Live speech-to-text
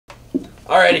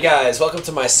Alrighty guys, welcome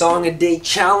to my Song a Day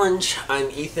Challenge. I'm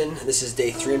Ethan, this is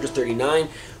day 339,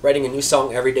 writing a new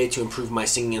song every day to improve my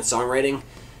singing and songwriting.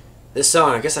 This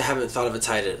song, I guess I haven't thought of a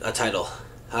title.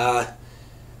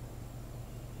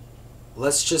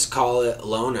 Let's just call it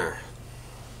Loner.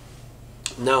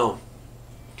 No.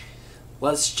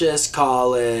 Let's just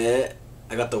call it...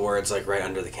 I got the words like right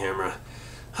under the camera.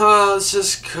 Let's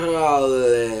just call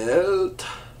it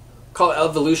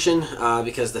Evolution,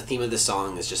 because the theme of this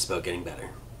song is just about getting better.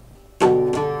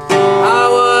 I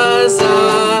was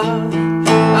a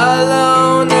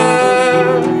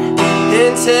loner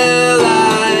until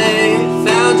I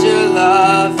found your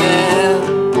loving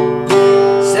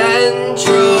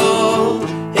central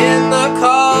in the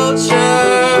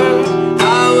culture.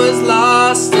 I was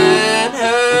lost and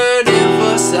hurting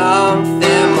for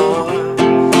something more.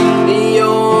 The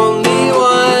only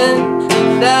one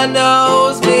that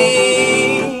knows me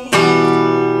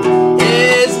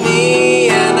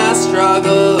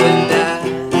struggle with that,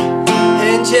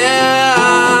 and yeah,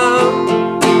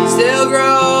 I'm still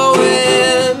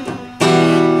growing,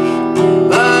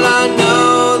 but I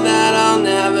know that I'll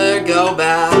never go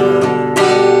back.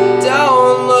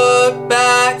 Don't look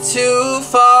back, too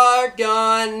far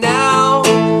gone now.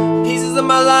 Pieces of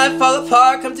my life fall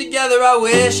apart, come together. I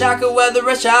wish I could weather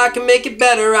rush, I can make it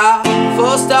better. I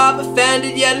full stop,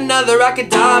 offended yet another. I could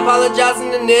die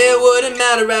apologizing and it wouldn't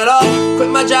matter at all. Quit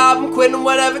my job, I'm quitting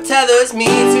whatever tethers me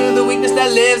to the weakness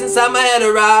that lives inside my head.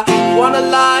 Or I want a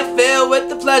life filled with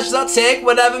the pleasures. I'll take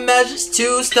whatever measures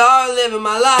to start living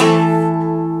my life.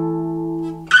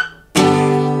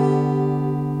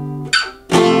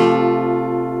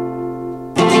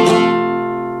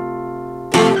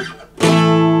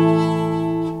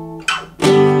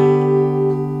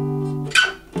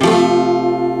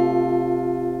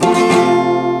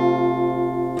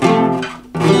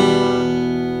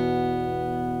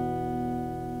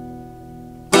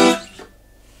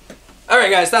 Alright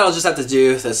guys, that'll just have to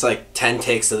do. That's like 10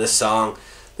 takes of this song.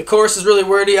 The chorus is really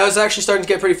wordy. I was actually starting to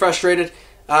get pretty frustrated.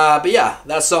 But yeah,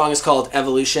 that song is called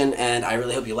Evolution, and I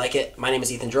really hope you like it. My name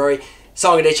is Ethan Drury.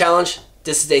 Song a Day Challenge.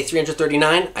 This is day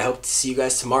 339. I hope to see you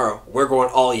guys tomorrow. We're going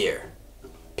all year.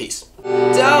 Peace.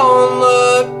 Don't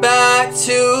look back,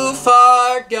 too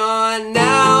far gone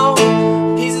now.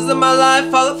 Pieces of my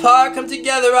life fall apart, come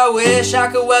together. I wish I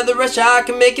could weather rush, I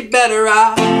can make it better.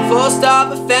 I full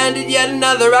stop, offended yet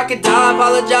another. I could die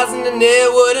apologizing and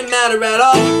it wouldn't matter at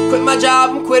all. Quit my job,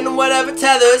 I'm quitting whatever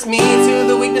tethers me to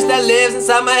the weakness that lives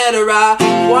inside my head. Or I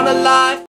want a life